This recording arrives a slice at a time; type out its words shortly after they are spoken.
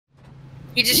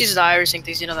He just uses iRacing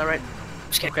things, you know that, right?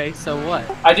 Okay, so what?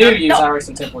 I do use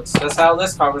iRacing templates. That's how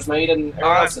this car was made and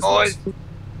everyone else's was.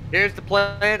 Here's the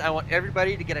plan. I want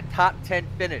everybody to get a top 10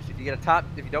 finish. If you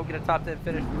don't get a top 10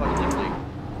 finish, fucking leave.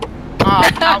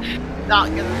 I'm not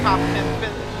get a top 10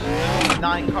 finish.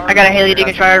 9 cars. I got a Haley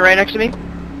Deegan Triad right next to me.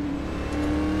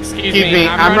 Excuse me,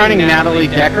 I'm running Natalie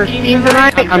Decker's team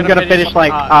tonight. I'm gonna finish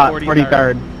like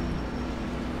 43rd.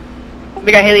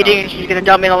 We got Haley Deegan, she's gonna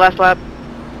dump me in the last lap.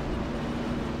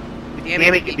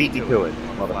 Damn it, beat me to it,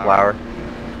 motherflower.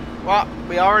 Well,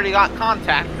 we already got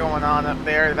contact going on up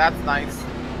there. That's nice.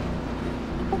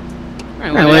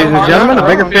 Alright, ladies and gentlemen, a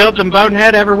bigger field than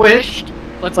Bonehead ever wished.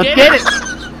 Let's get it!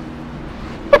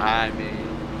 I mean...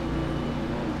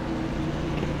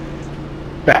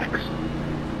 Facts.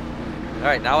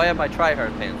 Alright, now I have my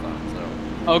try-hard pants on,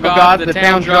 so... Oh god, the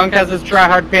town drunk has his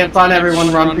try-hard pants on.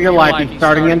 Everyone run for your life. He's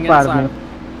starting inside of me.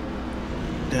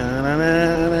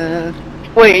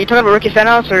 Wait, are you talking about Ricky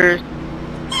Stenhouse or?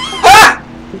 Ah!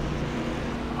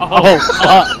 Oh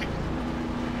fuck!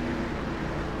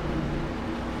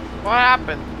 What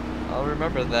happened? I'll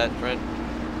remember that, Trent.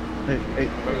 Hey,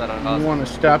 Remember that on you want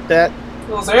to stop that?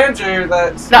 It was Andrew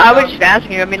that's... No, I was just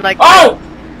asking you. I mean, like. Oh!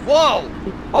 Whoa!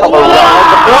 Oh! Whoa!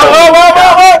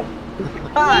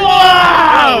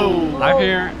 Whoa!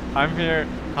 I'm here.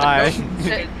 Hi.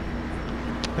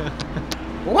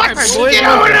 What's going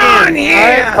on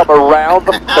here? Come around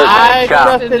the I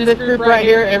trust in this group right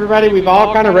here. Everybody, we've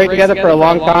all kind of raced together for a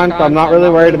long time, so I'm not really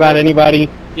worried about anybody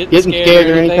getting scared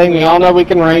or anything. We all know we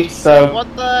can race, so What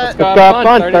the? let's go have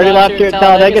fun. 30 laps here at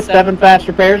Talladega, 7 fast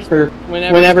repairs for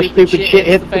whenever stupid shit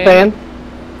hits the fan.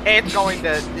 It's gonna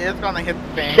hit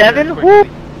the fan. 7? Whoop!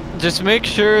 Just make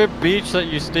sure, Beach, that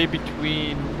you stay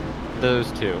between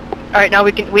those two. Alright, now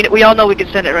we all know we can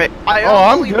send it, right? Oh,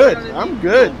 I'm good. I'm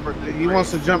good. If he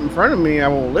wants to jump in front of me, I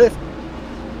won't lift.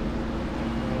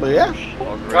 But yeah.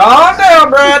 Calm down,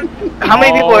 Brad! How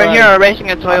many people in here are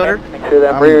racing a Toyota? Make sure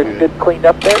that rear is good cleaned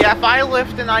up there. Yeah, if I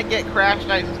lift and I get crashed,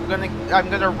 I'm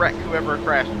gonna wreck whoever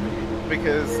crashed me.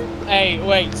 Because Hey,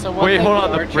 wait. So what? Wait, hold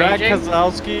on. The Brad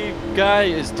Kozlowski guy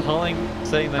is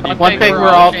saying that he. One thing we're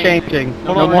all changing.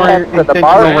 No more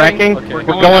intentional wrecking. Okay. We're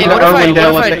going to What if I-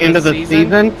 Irwindale what if at I the do end of the the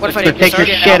season. What if I So do take your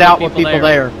start shit out with people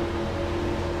there.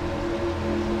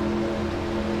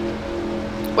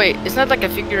 Wait, isn't that like a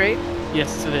figure 8?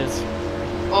 Yes, it is.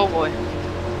 Oh boy.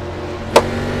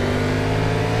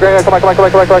 Come on.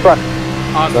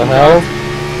 Awesome. The hell?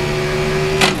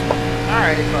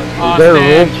 alright, Is there a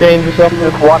rule change or something?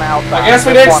 Just one outside. I guess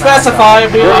we didn't specify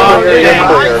if we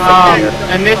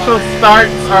Initial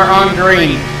starts are on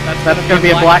green. That's going to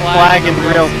be a black flag in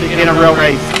a real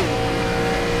race.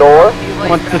 Door.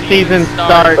 Once the season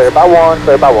starts. Clear by one.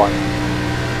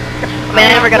 I mean,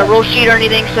 I never got a rule sheet or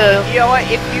anything, so. You know what?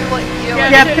 If you like,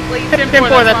 Yeah,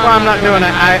 10-4, that's why I'm not doing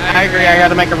it. I agree, I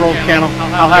gotta make a rules channel.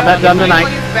 I'll have that done tonight.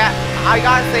 I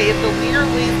gotta say, if the leader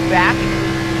leads back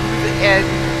and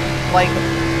like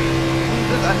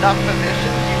loses enough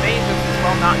positions, you may just as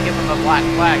well not give them a black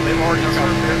flag. They've already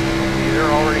served their duty.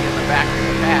 They're already in the back of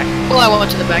the pack. Well, I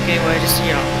went to the back anyway, just,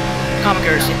 you know, common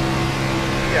courtesy.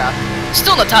 Yeah.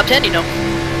 Still in the top 10, you know.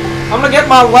 I'm gonna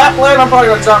get my lap lid, I'm probably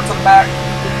gonna jump to the back.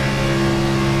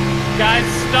 Guys,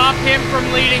 stop him from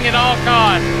leading at all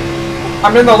costs.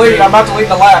 I'm in the lead, I'm about to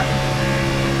lead the lap.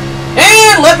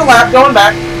 And let the lap, going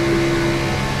back.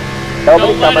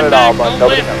 Nobody coming at all, bud.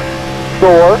 Nobody coming.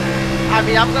 Door. I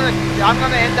mean, I'm gonna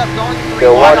end up going 3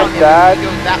 Go wide one on him inside, if he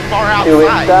goes that far 2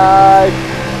 outside. inside.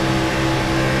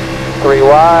 3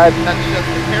 wide. That's just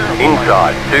a terrible.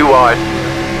 Inside, 2 wide.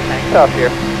 Hang tough here.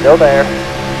 Still there.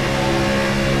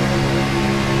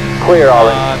 Clear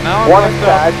already. Now One I'm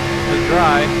left inside. up to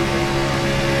dry.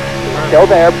 Still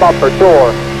there. Bumper.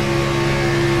 Door.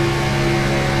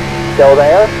 Still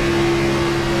there.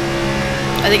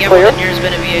 I think Clear. everyone here has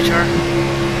been a VHR.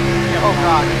 Oh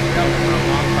god. That was for a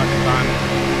long fucking time.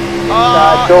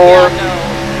 Inside door. Yeah, no.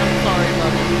 I'm sorry,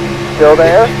 buddy. Still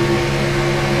there.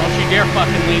 Don't you dare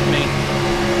fucking leave me.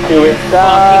 2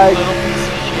 inside. Fucking little piece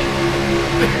of shit.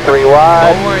 3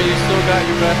 wide. Don't worry, you still got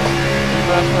your best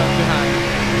friend behind.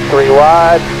 3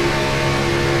 wide.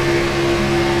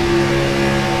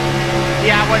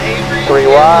 Yeah, what Avery 3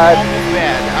 did was wide. almost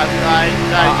bad.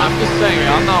 I'm just saying,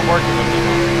 I'm not working with him.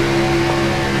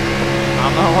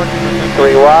 I'm not working with him.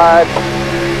 3 wide.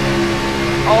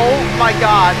 Oh my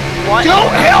god. What?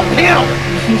 Don't help him!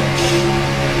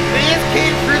 These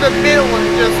came through the middle and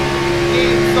just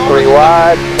gave so 3 much.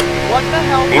 wide. What the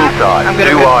hell Inside,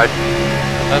 happened? 2 wide.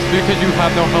 That's because you have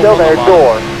no help Still on the there. bottom.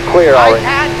 Door. Clear I already.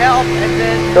 had help and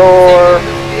then Door.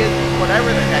 Did whatever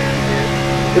the heck he did.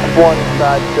 It's 1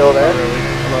 inside. Still there.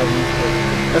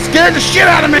 That scared the shit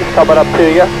out of me. Coming up to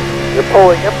you. You're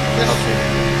pulling him.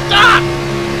 Stop!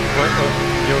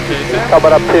 You okay, Sam?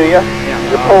 Coming up to you.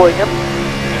 You're pulling him.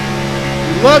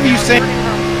 Love you, Sam.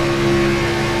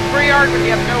 Free yard, but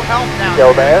you have no help now.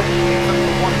 Still there.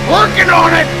 Working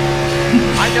on it.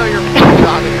 I know you're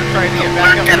on it. You're trying to get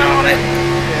back up. Working on it.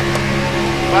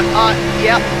 But,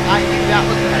 yep, I knew that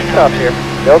was going to Tough happen. here.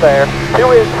 Still there.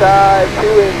 Two inside.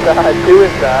 Two inside. Two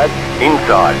inside.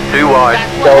 Inside, 2 wide. That's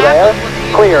what Still there. happens when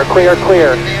the Clear, clear, clear.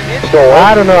 damage. Door.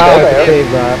 I don't know how Still I there. can save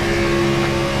that.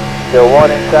 Still one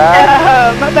inside.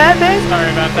 My bad, man. Sorry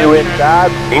about that. Two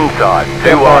inside. Inside,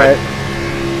 2 All wide. right.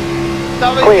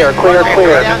 Somebody Clear, just clear, run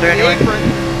clear. down the apron.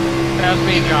 That was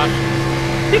me, Josh.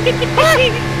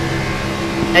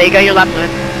 There you go, your lap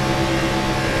limit.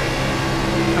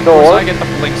 Of Door. course I get the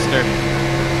blinkster.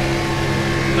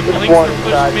 The Just blinkster one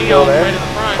pushed inside. me Still all the there. way to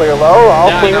the front. Clear low. All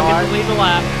Yeah, I clear. know, I lead the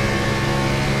lap.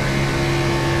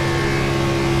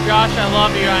 Josh, I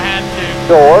love you, I had to.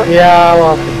 Door. Yeah, I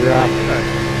lost the drop.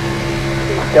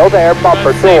 Still there.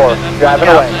 Bumper. Door. Driving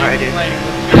away.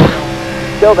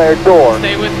 Still there. Door.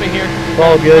 Stay with me here. It's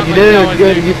all good. You did it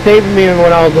good. You saved me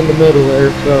when I was in the middle there,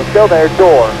 so. Still there.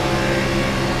 Door.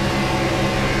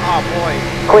 Oh, boy.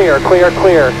 Clear. Clear.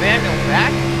 Clear. Samuel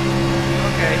back?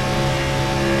 Okay.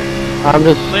 I'm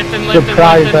just Lifting,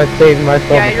 surprised lifting. I saved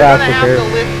myself Yeah, a you're going to fastest have here. to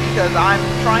lift because I'm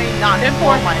trying not to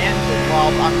blow my engine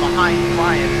while I'm behind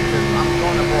Brian because I'm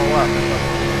going to blow up.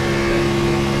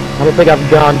 I don't think I've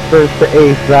gone first to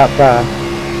eighth that fast.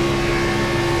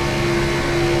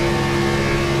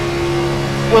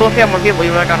 Well, if you have more people,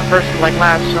 you would have gone first in like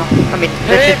laps, so. I mean,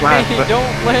 this Hit is laps, me, but. don't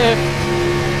lift.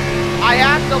 I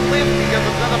have to lift because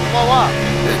I'm going to blow up.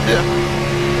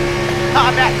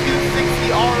 I'm at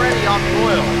 260 already on the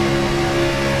oil.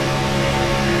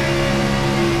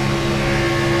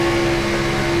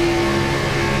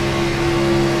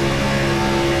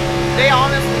 They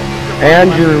honestly need to run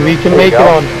Andrew, we can There you make it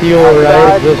go. on fuel,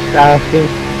 right? Just asking.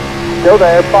 Still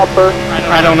there. Bumper.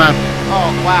 I don't know. Oh,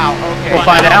 wow, okay. We'll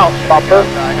find out. Bumper.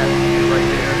 I had you right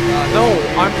there. No,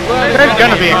 I'm glad. There's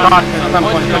gonna be a caution at some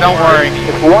point, so don't worry.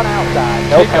 Just one outside.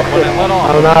 No Jacob, when I let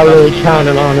off. I'm not really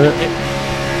counting on it.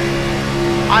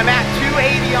 I'm at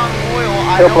 280 on the oil.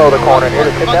 I He'll don't blow the know corner what here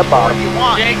to hit that more bottom. you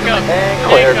want. Jacob, And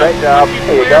clear. Great job. once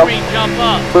Here you clear go. me, jump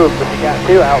up. Move. You got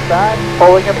two outside.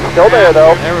 Pulling him. Still there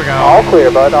though. There we go. All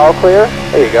clear, bud. All clear.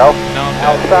 There you go. No, I'm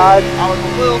good. Outside. I was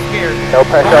a little scared. No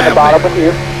pressure on the bottom with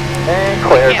you. And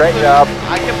clear. I can't Great push- job.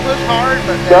 I can push hard,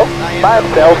 but then Nope, I end by up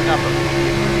himself. blowing up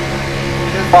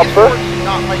because Bumper. the is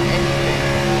not like anything.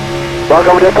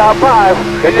 Welcome to the top 5.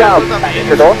 Good job. It was a Back at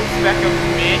your door. speck of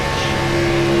Mitch,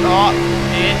 thought.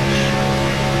 Mitch.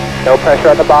 No pressure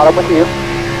on the bottom with you.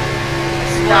 I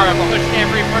swear I've pushed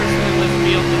every person in this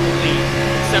field to the lead,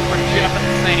 except for Jeff and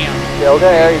Sam. Still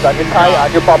there. He's on your tight. On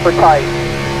your bumper tight.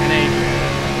 And Adrian.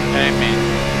 That ain't me.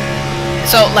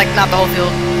 So, like, not the whole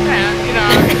field. Yeah, you know,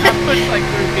 I pushed like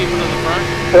 3 people to the front.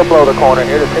 He'll blow the corner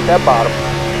here. Just hit that bottom.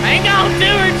 I ain't gonna do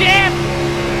her, Jeff!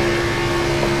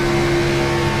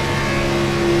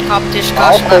 Competition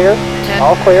All caution. clear. 10.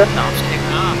 All clear. No, I'm just kidding.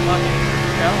 Nah, fucking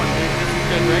going, dude. This is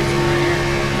good racing right here.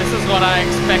 This is what I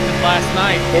expected last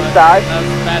night. but Inside. That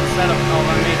was a bad setup, all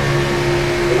I mean.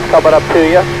 He's coming up to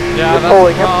you. Yeah, You're that's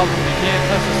pulling the him. problem. You can't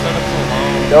touch the setups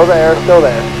alone. Still there. Still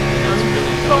there. That's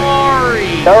really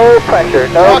sorry. No pressure.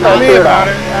 No Talk to me pressure at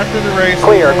about all. it after the race.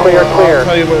 Clear, clear, clear.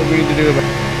 I'll tell you what we need to do about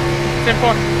it.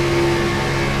 10-4.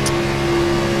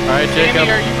 Alright, Jacob.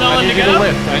 Jamie, are you willing I need to you go? to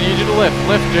lift. I need you to lift.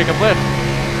 Lift, Jacob, lift.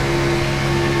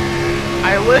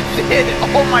 I lifted.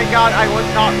 Oh my god, I was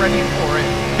not ready for it.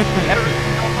 Every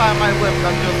single time I lift,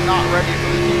 I'm just not ready for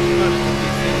the huge push to be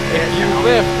seen. If you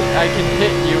lift, I can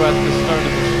hit you at the start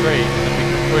of the straight, and then we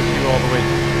can push you all the way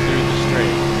through the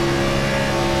straight.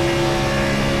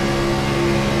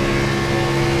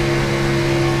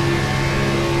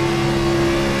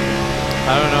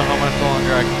 I don't know how much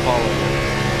longer I can follow you.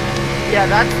 Yeah,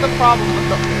 that's the problem with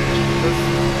the... Jesus.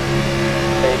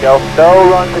 There you go. No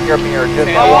runs in your mirror.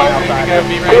 Just Sam, one ready to outside. go,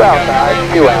 be ready Two to go. outside.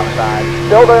 Two outside.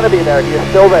 Still going to be there. He's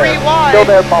still there. Three wide. Still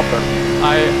there. Bumper.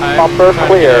 I'm Bumper trying to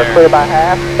clear. get there. Clear by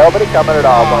half. Nobody coming at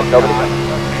all, bud. Nobody God. coming.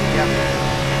 Okay, yeah.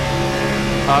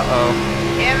 Uh-oh.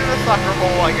 In the sucker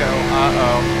hole I go.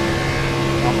 Uh-oh.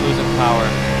 I'm losing power.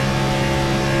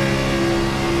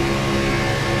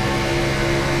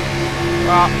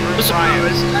 Well, What's the Ryan.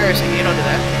 It's embarrassing. You don't do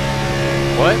that.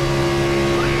 What?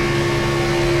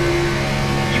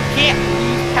 You can't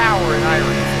lose power in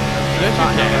iRacing. Yes, you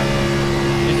can.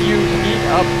 If you heat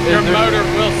up... Your there's- motor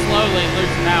will slowly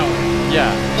lose power. Yeah.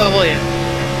 Oh, will you?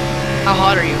 How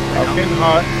hot are you right I'm now? getting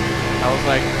hot. I was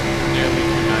like nearly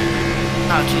 290.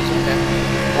 Oh, jeez, okay.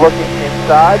 Looking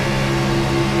inside.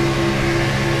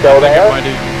 Still there.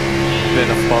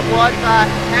 What the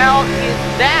hell is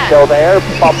that? Still there.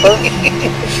 Bumper.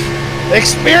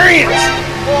 Experience!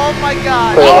 Oh my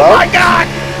god. Oh my god!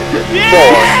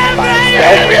 Yeah,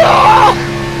 Samuel!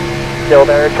 Still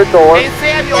there at your door. Hey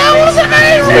Samuel, that was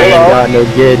amazing! Ain't got no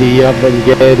giddy up and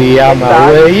giddy out my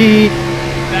way.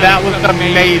 That was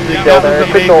amazing. Still That there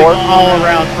was at your amazing door. all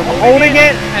around. From holding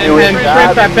it and then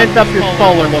Prince, I bent up your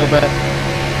spoiler a little bit.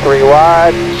 3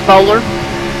 wide. Spoiler.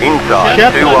 Inside,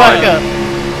 Shut 2 the fuck wide. up.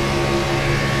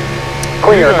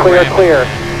 Clear, clear, clear.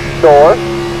 Door.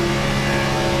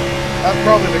 That's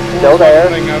probably the Still coolest there.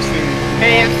 thing I've seen.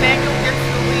 Hey, if Samuel gets to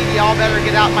the lead, y'all better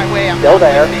get out my way. I'm Still not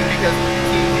there. listening because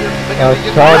That's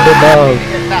just hard to know. to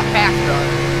get that fast done.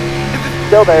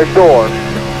 Still there. Door.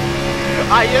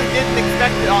 I just didn't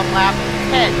expect it on lap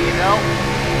 10, you know?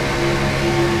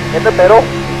 In the middle.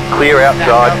 Clear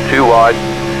outside, 2 wide.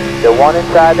 The one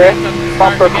inside there.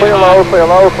 Bumper clear low, clear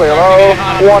low, clear low.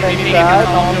 One inside.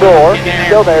 Door.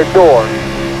 Still there. Door.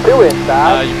 2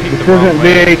 inside. This isn't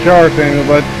WHR thing,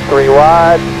 but 3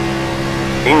 wide.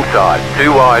 Inside,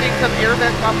 2 wide. Getting some air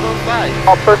vents on both sides.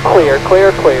 Bumper clear,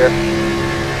 clear, clear.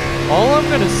 All I'm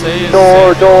gonna say is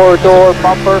Door, door, door.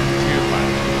 Bumper. too much.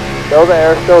 Still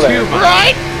there. Still there. Too much.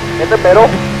 Right? In the middle.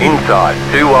 Inside,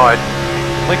 2 wide.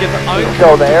 Like it's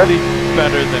Still there. uncomfortably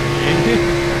better than me.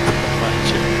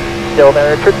 Much. Still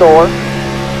there at your door.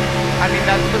 I mean,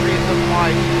 that's the reason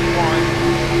why we won.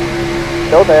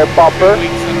 Still there. Bumper. 2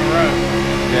 weeks in a row.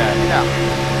 Yeah. Yeah.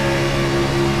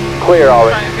 Clear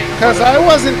already. Trying to make a Because I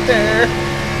wasn't there.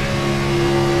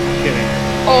 Kidding.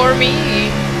 Or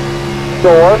me.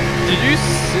 Door. Did you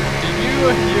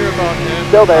hear about him?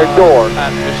 Still there. Door.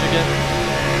 At Michigan.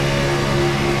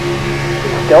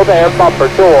 Still there. Bumper.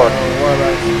 Door.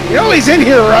 You know he's in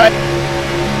here, right?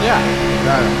 Yeah.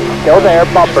 Still there.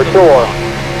 Bumper. Door.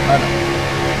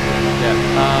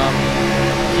 Yeah.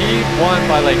 He won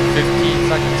by like 15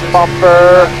 seconds or something.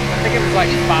 Bumper. I think it was like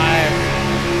 5.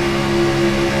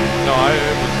 No, it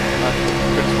was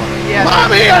Chris won. Yeah.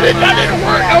 Mommy, I didn't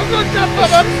work. I was going to jump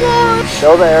up. I'm sorry.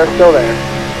 Still there. Still there.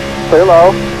 Clear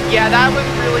low. Yeah, that was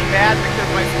really bad because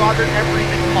my spotter never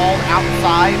even called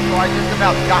outside, so I just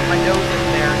about got my nose in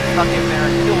there and stuck in there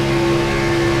and killed me.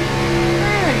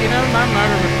 You know, my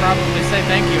motor would probably say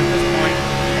thank you at this point.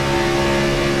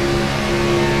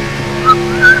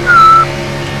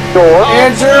 Door.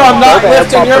 Andrew, I'm not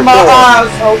lifting your eyes.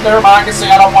 Oh, never mind. I can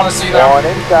see. I don't want to see them. One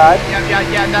inside.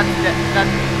 Yeah, that's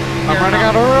I'm running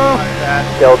out of room.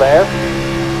 Still there.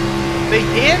 They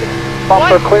did?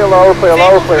 Bumper What? clear low, clear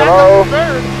low, Sable's clear back low. up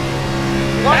third.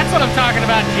 That's what I'm talking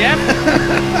about, Jeff.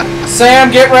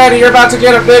 Sam, get ready. You're about to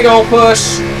get a big old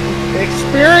push.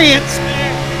 Experience.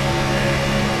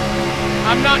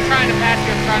 I'm not trying to pass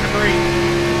you, I'm trying to breathe.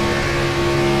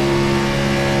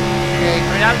 I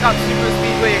mean, I've got super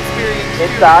speedway experience too.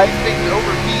 Inside. These things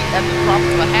overheat at the top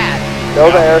of the hat.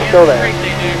 Still there, still there. Straight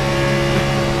they do.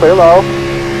 Clear low.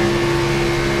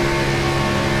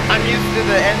 I'm used to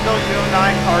the NW09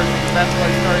 cars because that's when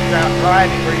I started out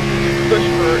driving, where you can just push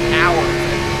for hours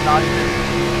and not even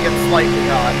get slightly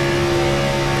hot.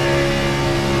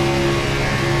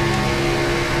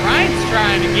 Ryan's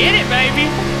trying to get it,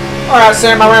 baby. Alright,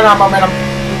 Sam, I ran out of momentum.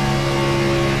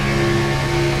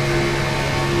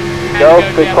 Go,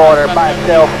 good corner, by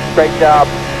himself. Great job.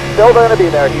 Still going to be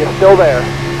there. He is still there.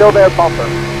 Still there, bumper.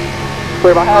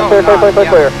 Clear my house, clear, clear, clear, clear,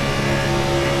 clear.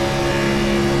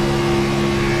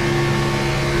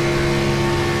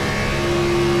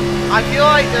 I feel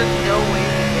like there's no way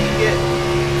to make it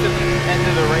to the end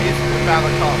of the race without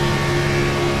a caution.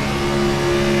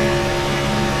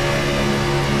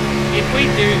 If we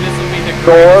do, this will be the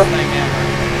Score. greatest thing ever.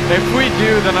 If we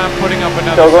do, then I'm putting up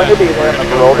another. Still going to set. be there. I'm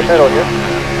going to roll the middle here.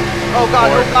 Oh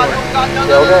god, oh god, oh god, no,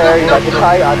 Still no, there. no, You no, got your no,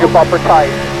 tight on your bumper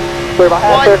tight. Clear my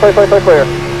house, clear, clear, clear, clear, clear.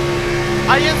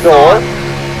 I just Door.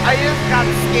 saw, I just got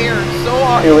scared so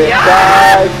hard. Two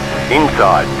inside.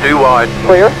 Inside, 2 wide.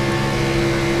 Clear.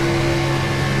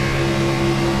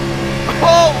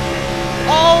 Oh!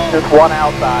 Oh! Just one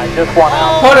outside. Just one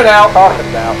out. Put it out.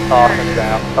 Caution's out. Caution's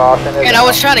out. Caution is And I out.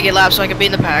 was trying to get laps so I could be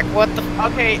in the pack. What the?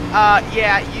 Okay,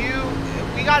 yeah,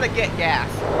 we gotta get gas.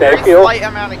 Thank Very you. slight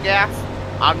amount of gas.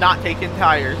 I'm not taking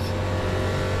tires.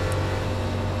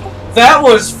 That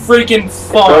was freaking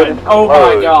fun. Oh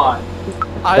my god.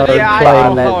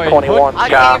 Playing that 21 I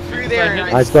car. came through there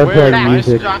and I started playing smashed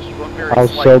music. Joshua very I was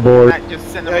so slightly, bored. and that just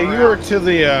sent him Yeah, you were around. to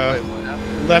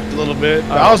the left a little bit.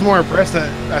 But I was more impressed that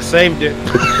I saved it.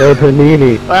 Hey,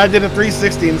 Panini. I did a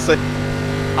 360 and said,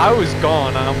 I was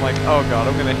gone, and I'm like, oh god,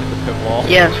 I'm gonna hit the pit wall.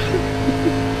 Yeah.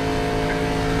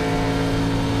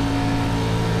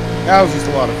 That was just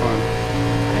a lot of fun. I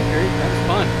agree. That was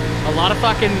fun. A lot of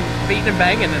fucking beating and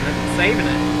banging and then saving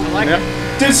it. I like it.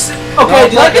 Okay,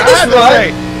 did I get this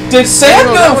right? Did Sam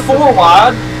go 4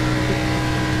 wide?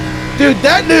 Dude,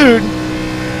 that dude.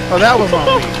 Oh, that was on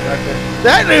me.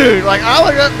 That dude, like, I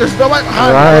look up, there's nobody behind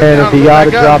me. Ryan, if you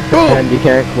gotta drop the boom. 10, you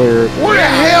can't clear it. Where the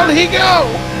hell did he go?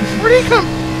 Where did he come?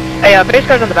 Hey, base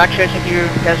car's on the back stretch if you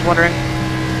guys wondering.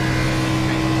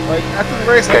 Like, after the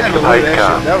race, I had to look at that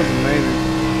shit. That was amazing.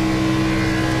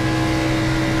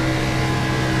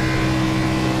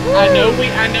 I know we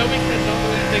said don't do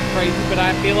anything crazy, but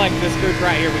I feel like this group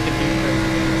right here we can do crazy.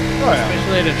 Oh, yeah.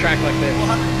 Especially at a track like this. Well,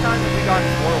 how many times have we gone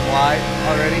 4 wide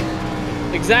already?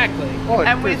 Exactly. Oh,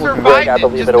 And we it's survived I it.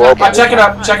 believe Just it will. not- Check it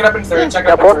up in 3rd. Check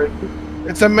it up in 3rd.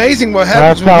 It's amazing what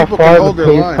happens That's when how people can far hold the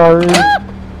their pace line. car is.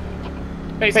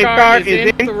 Pace Pace car car is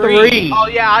is in 3. Oh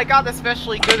yeah, I got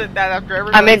especially good at that after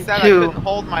everybody I'm in said 2. I couldn't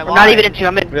hold my line. Not even in 2,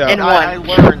 I'm in, Yeah. in I 1.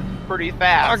 learned pretty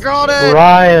fast. got it!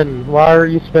 Ryan, why are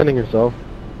you spinning yourself?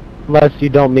 Unless you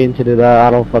don't mean to do that,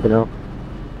 I don't fucking know.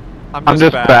 I'm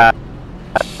just bad.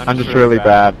 I'm just really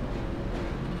bad.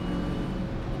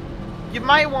 You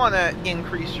might want to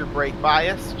increase your brake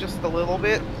bias just a little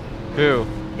bit Who?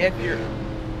 if you're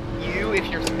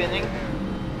spinning.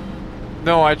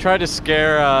 No, I tried to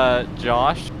scare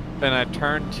Josh, and I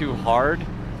turned too hard,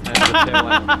 and the tail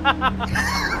end.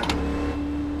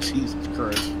 Jesus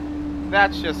Christ.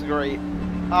 That's just great.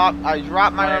 I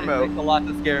dropped my Ryan, it remote. takes a lot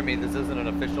to scare me. This isn't an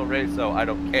official race, so I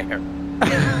don't care.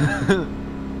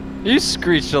 You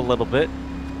screeched a little bit.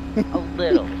 A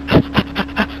little.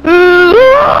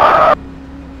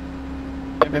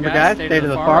 Remember guys, stay to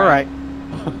the far right.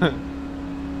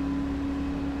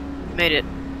 Made it.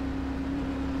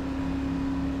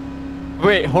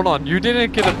 Wait, hold on. You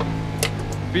didn't get a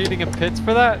beating in pits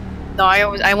for that? No,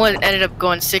 ended up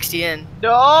going 60 in,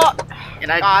 No!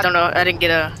 and I God. don't know. I didn't get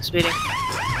a speeding.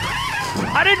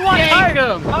 I didn't want to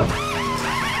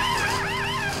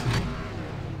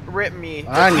Rip me.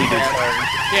 I need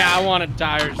it. Yeah, I wanted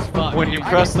tires. Fuck. When you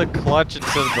press the clutch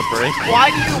instead of the brake. Why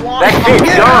do you want That's it,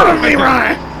 Get out of me,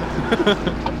 Ryan!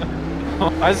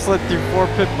 I slid through 4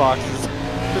 pit boxes.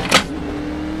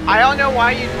 I don't know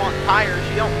why you'd want tires.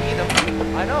 You don't need them.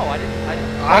 I know, I didn't.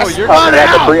 I you're spun Got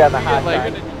out! debris on the high Get,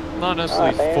 like, side. not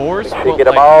necessarily Alright, force, man. but Get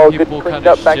 'em like all good people cleaned kind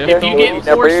of up back shift. there. If you get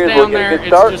Never forced is, we'll down get a there, good it's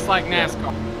start. just like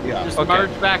NASCAR. Yeah, Just okay.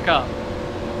 merge back up.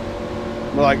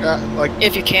 like,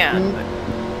 If you can.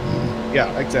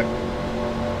 yeah, exactly.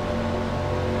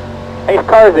 Ace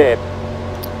car's in.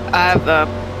 I have a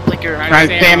blinker. Right,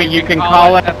 Sammy, you can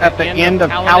call it at the end of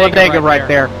Talladega right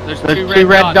there. There's There's 2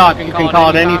 red dots. You can call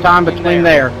it any time between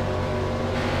there.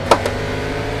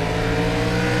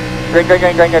 Green. No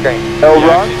Yeah,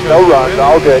 runs, actually, no chose runs, really?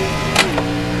 all good.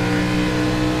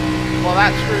 Well,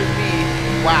 that screwed me.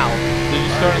 Wow. Did you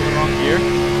start in the wrong gear?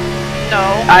 No.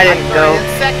 I didn't started go. in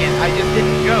second. I just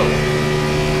didn't go.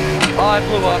 Oh, I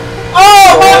blew up.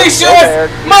 Oh, money Still there.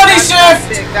 shift! Money That's shift!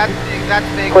 big. That's big. That's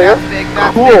big. Clear. That's big.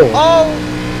 That's Cool. big. Oh!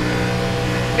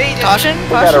 Made it. Caution? We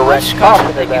got a Caution? wreck. Which Caution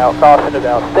caution? is out. Caution is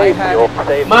out. Save I had fuel.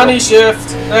 Save Money fuel. shift.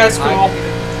 That's cool.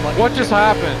 What just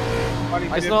happened?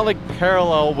 It's not like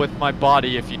parallel with my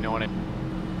body, if you know what I mean.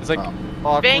 It's like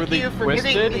awkwardly Thank you for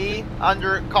twisted. hitting me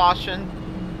under caution.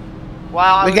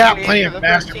 While I We was got waiting plenty for of the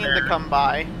faster 13 to barriers. come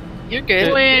by. You're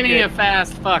good. Plenty of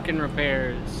fast fucking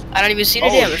repairs. I don't even see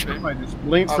any damage, man. Somebody just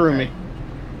blinked through Okay. me.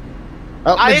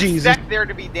 Oh, I the Jesus. expect there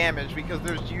to be damage because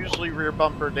there's usually rear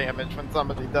bumper damage when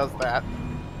somebody does that.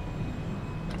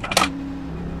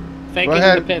 Faking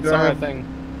ahead, the pits go are a ahead. thing.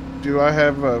 Do I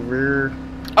have a rear?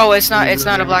 Oh, it's not a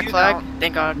black You flag? don't.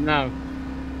 Thank God. No.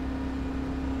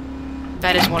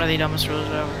 That is one of the dumbest rules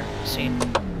I've ever seen.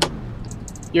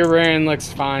 Your rear end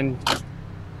looks fine.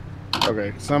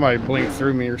 Okay, somebody blinked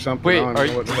through me or something. Wait, I don't are know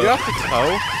you, what do the you fuck. have to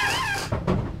tow?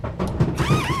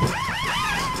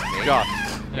 Josh.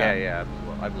 Yeah,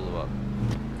 I blew up.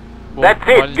 Well, That's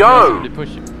why it, did you go! guys need to push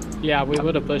you? Yeah, we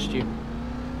would have pushed you.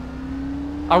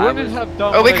 I wouldn't have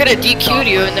done. Oh, we what I could have did. DQ'd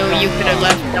you, and then you could have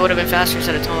left. That would have been faster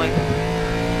instead of towing.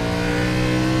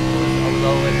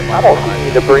 I don't see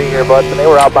any debris here, bud, but they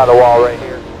were out by the wall right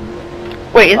here.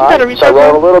 Wait, isn't that a So roll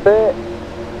a reserve? little bit.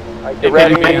 Like, you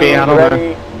ready? could be, I don't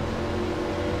ready?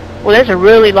 Well, there's a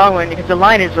really long one because the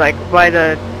line is like by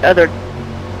the other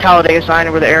Talladega sign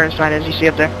or where the Aaron sign is. You see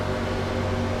up there.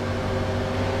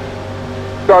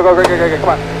 Go, come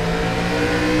on.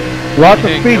 Lots of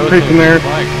Can't speed go creeping to there. the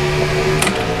flag.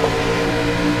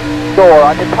 Door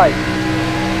on your tight.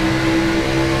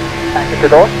 Back at your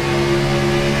door.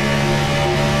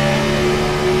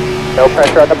 No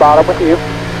pressure on the bottom with you.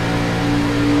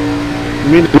 You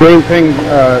mean the green thing,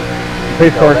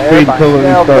 increase Still our there speed by until it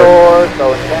himself, restarts. door,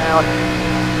 slowing down.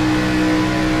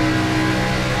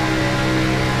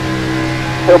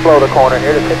 He'll blow the corner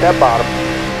here, just hit that bottom.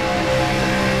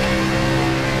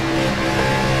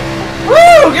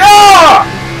 Woo! Yeah!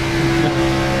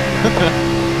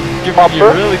 Giving you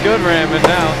really good ramming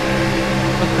now.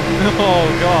 Oh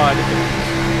god.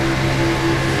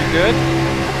 You good?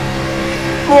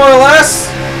 More or less.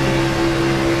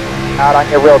 Out on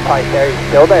your real tight there, he's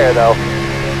still there though.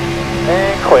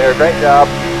 And clear, great job.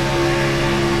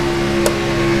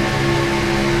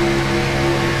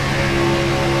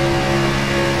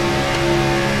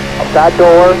 Outside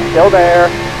door, still there.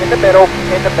 In the middle,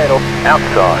 in the middle.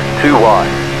 Outside, 2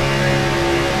 wide.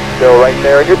 Still right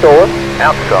there in your door.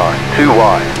 Outside, 2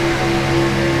 wide.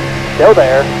 Still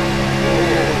there.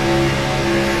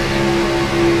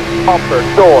 Bumper,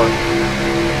 door.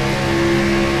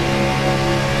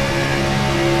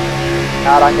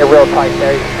 Out on your real tight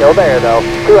there, he's still there though.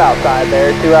 2 outside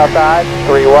there, 2 outside,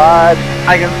 3 wide.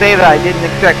 I can say that I didn't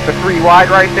expect the 3 wide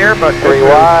right there, but 3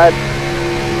 wide.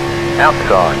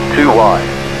 Outside, 2 wide.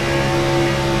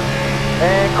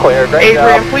 And clear, great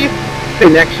Adrian, job. please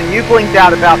connection. You blinked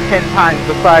out about 10 times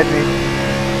beside me.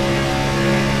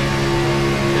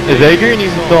 Is Adrian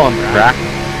even still on track?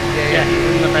 Yeah,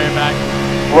 he's in the very back.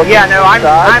 Yeah, no,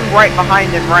 I'm right behind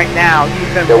him right now. He's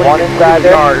been The one blinking inside really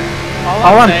there? hard.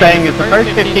 All I'm saying is the first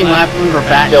 15 laps we were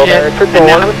Still there batshit, at your and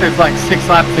now door. that there's like 6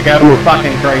 laps to go, we're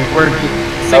fucking great. We're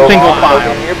just No single lock, file.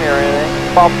 look in your mirror,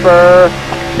 anything. Bumper,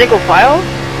 Single file?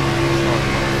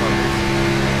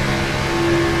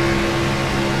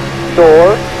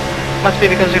 door, Must be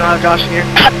because you don't have Josh in here.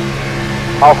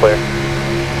 all clear.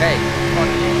 Hey, fuck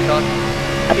you, Chuck.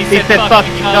 He He said fuck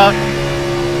you, Chuck.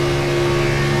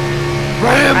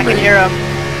 I can hear him.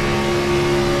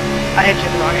 I hit you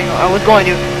in the wrong angle. I was going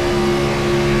to.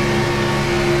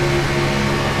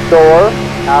 Door,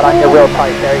 out on your real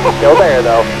tight there, he's still there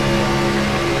though.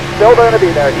 Still gonna be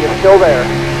there, he is still there.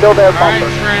 Still there, All right, bumper.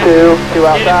 Trent. 2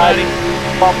 outside. Get it,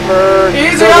 Bumper.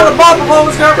 Easy still on the there. bumper,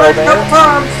 almost got Still wrecked a there. couple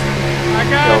times. I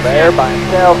got Still you. there by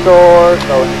himself, door,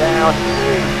 slowing down.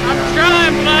 I'm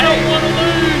trying, but I don't want to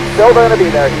lose. Still gonna be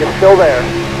there, he is still there.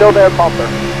 Still there, bumper.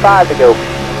 5 to go.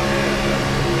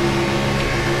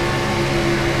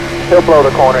 He'll blow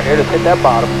the corner here, just hit that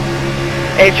bottom.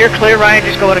 Hey, if you're clear, Ryan,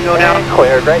 just go ahead and go down. And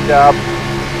clear, great job.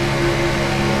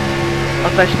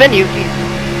 Once I spin you, please.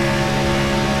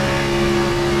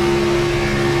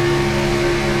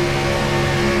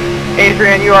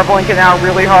 Adrian, you are blinking out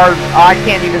really hard. I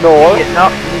can't even Door. see it.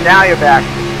 Nope, now you're back.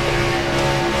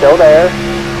 Still there.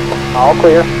 All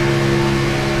clear.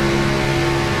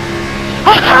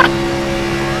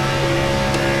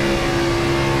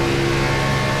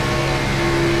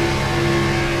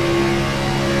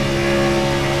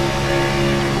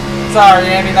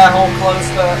 Sorry, Andy, that hole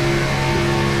closed up.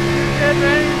 You're good,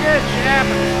 man. You're good. Shit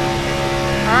happens.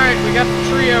 All right, we got the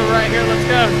trio right here. Let's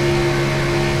go.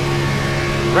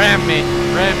 Ram me.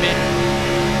 Ram me.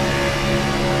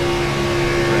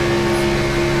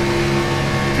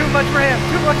 Too much ram,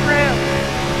 too much ram.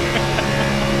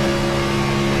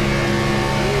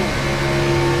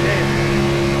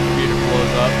 Peter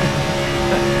blows up.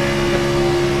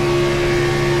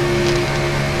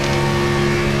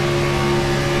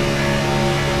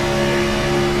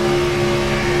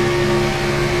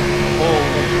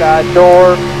 Inside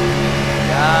door.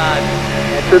 God.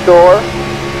 Enter door.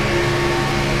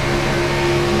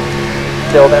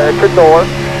 Still there at your door.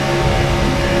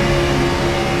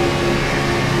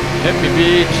 Hit me,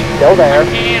 beach. Still there.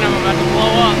 And I'm about to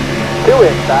blow up. 2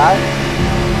 inside.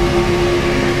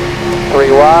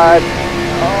 3 wide.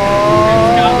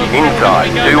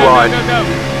 Inside, Go, 2 go, wide. Go, go, go.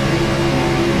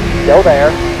 Still there.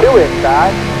 2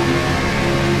 inside.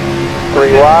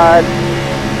 3 wide.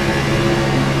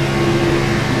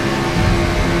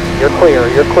 You're clear,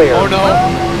 you're clear. Oh no.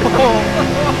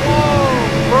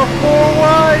 We're 4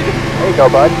 wide. There you go,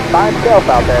 bud. By himself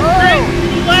out there. Trent,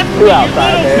 you left 2 me, you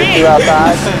outside little there, bitch. 2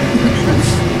 outside.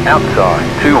 Outside,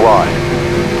 2 wide.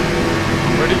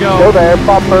 Where'd he go? Still there,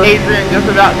 bumper. Adrian just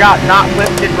about got not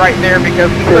lifted right there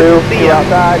because we 2, couldn't see 2 him.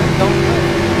 outside.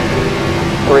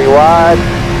 3 wide.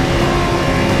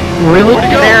 Really? Where'd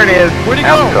he go? There it is. Where'd he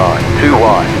go? Outside, 2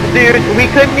 wide. Dude, we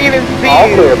couldn't even see All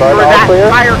you clear, bud, for all that clear.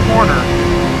 entire corner.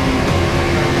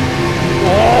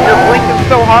 You're blinking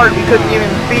so hard we couldn't even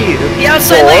see you. The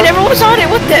outside lane, everyone's on it.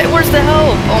 What the? Where's the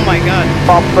hell? Oh my god.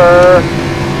 Bumper.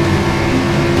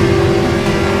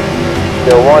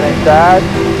 Still 1 inside.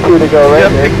 2 to go right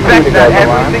Just there. 2 expect to go that the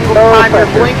every line. single No time you're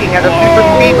pressure. blinking at a super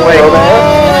speedway. Still there.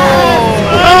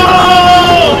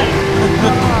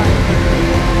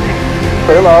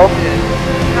 Clear low.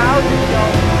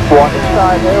 1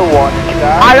 inside there, one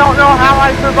inside. I don't know how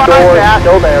I survived Door, that.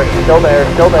 still there, still there,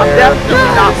 still there. I'm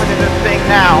definitely not winning this thing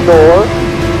now. Door.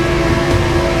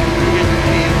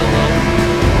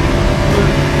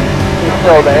 He's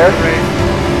still there.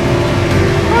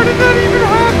 How did that even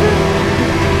happen?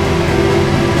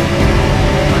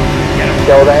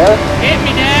 Still there. Hit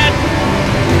me, Dad.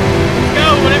 Let's go.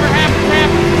 Whatever happens,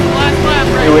 happens. It's the last lap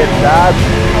right Two now. inside.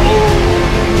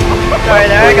 Sorry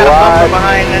there, I got a bumper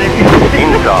behind that if you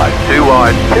Inside, 2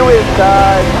 wide. Two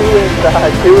inside, two inside,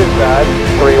 two inside.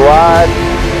 3 wide.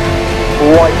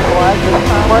 White flag this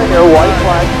time right here, white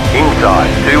flag. Inside,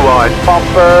 2 wide.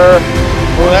 Bumper.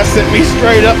 Well, that sent me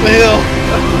straight up the hill.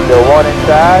 Still one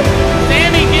inside.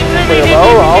 Sammy, get to me. Clear Hit me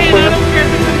low, if I'll you can. clear. I don't care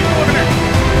if it's in the corner.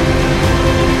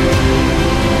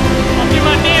 I'll do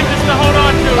my damnedest to hold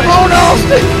on to it. Oh no,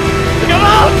 Steve! Come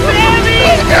on, Sammy!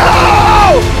 Let's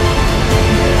go!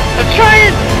 I'm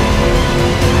trying.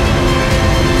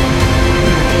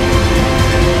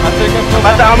 I think I'm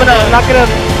I'm not gonna,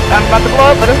 I'm about to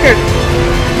blow up, but who cares?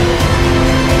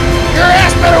 Your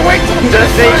ass better wait till I'm gonna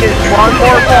take it one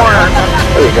more corner.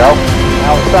 There you go.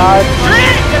 Outside.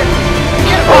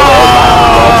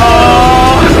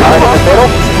 Oh! Right in the middle.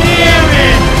 Damn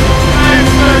it! I'm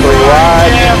so 3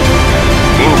 wide.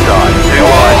 Inside, 2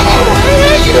 wide.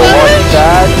 Still one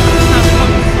inside.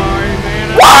 sorry,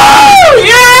 man. Woo!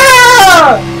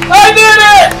 Yeah! I did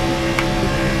it!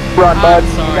 Run, bud.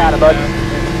 sorry, You got it, bud.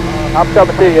 I'm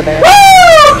coming to you, man. Woo!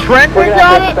 Trent, We're we gonna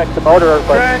have got to it! inspect the motor,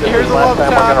 but Trent, this here's is a the last love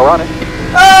time we're tap. gonna run it.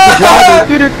 Ah!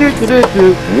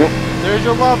 There's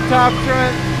your love top,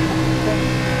 Trent.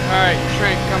 Alright,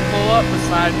 Trent, come pull up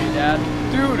beside me, Dad.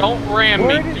 Dude, don't ram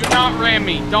me. Do not ram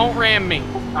me. Don't ram me.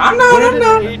 I'm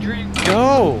not. Adrian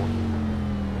go?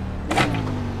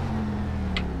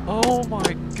 Oh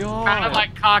my god. Kind of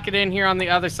like cock it in here on the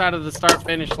other side of the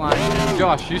start-finish line.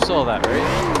 Josh, you saw that, right?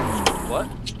 What?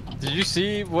 Did you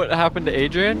see what happened to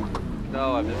Adrian?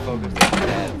 No, I've been focused on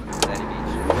Sandy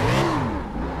Beach.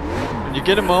 When you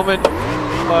get a moment,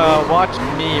 watch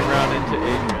me run into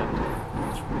Adrian.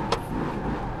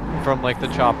 From like the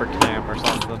chopper cam or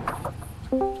something.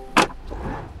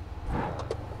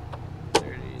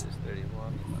 30,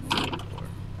 31, 34.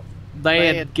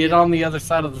 They had get on the other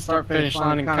side of the start-finish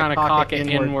line and kind of cock it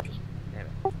inward.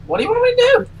 What do you want me to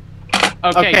do?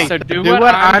 Okay, so do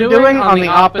what I'm doing on the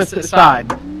opposite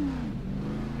side.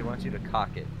 He wants you to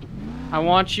cock it. I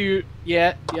want you,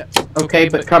 yeah. Okay,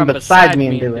 but come beside me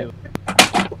and do it.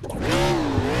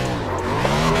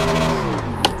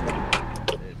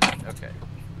 Okay.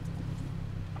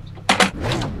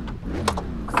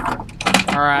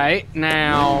 Alright,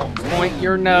 now point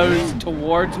your nose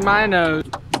towards my nose.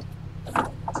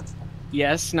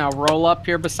 Yes, now roll up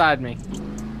here beside me.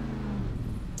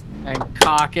 And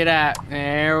cock it at.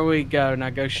 There we go. Now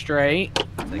go straight.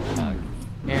 Say cock.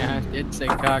 Yeah, I did say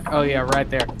cock. Oh yeah, right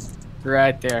there.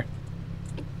 Right there.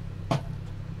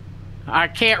 I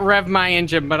can't rev my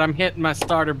engine, but I'm hitting my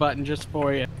starter button just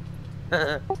for you.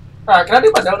 Alright, can I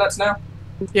do my donuts now?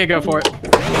 Yeah, go for it.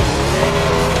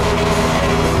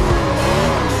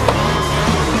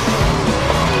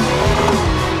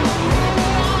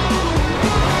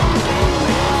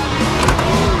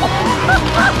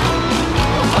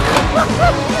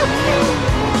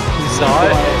 You saw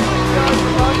it?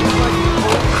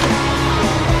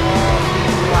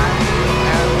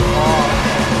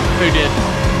 Who did?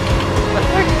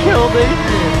 I killed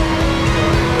Adrian.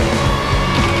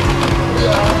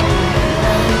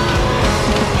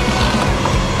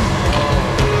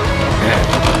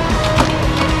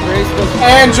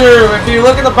 Andrew, if you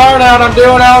look at the burnout I'm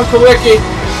doing Alan Kowicki.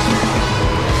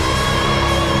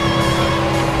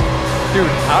 Dude,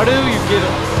 how do you get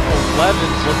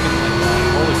 11s looking like that?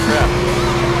 Holy crap.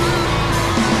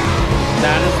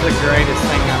 That is the greatest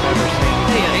thing I've ever seen.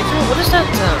 Hey, Angel, what is that?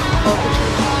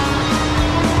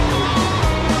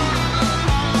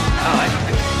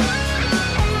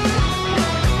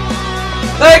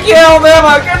 Thank you,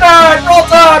 Alabama. Good night. Roll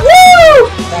Tide. Woo!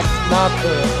 That's not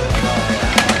the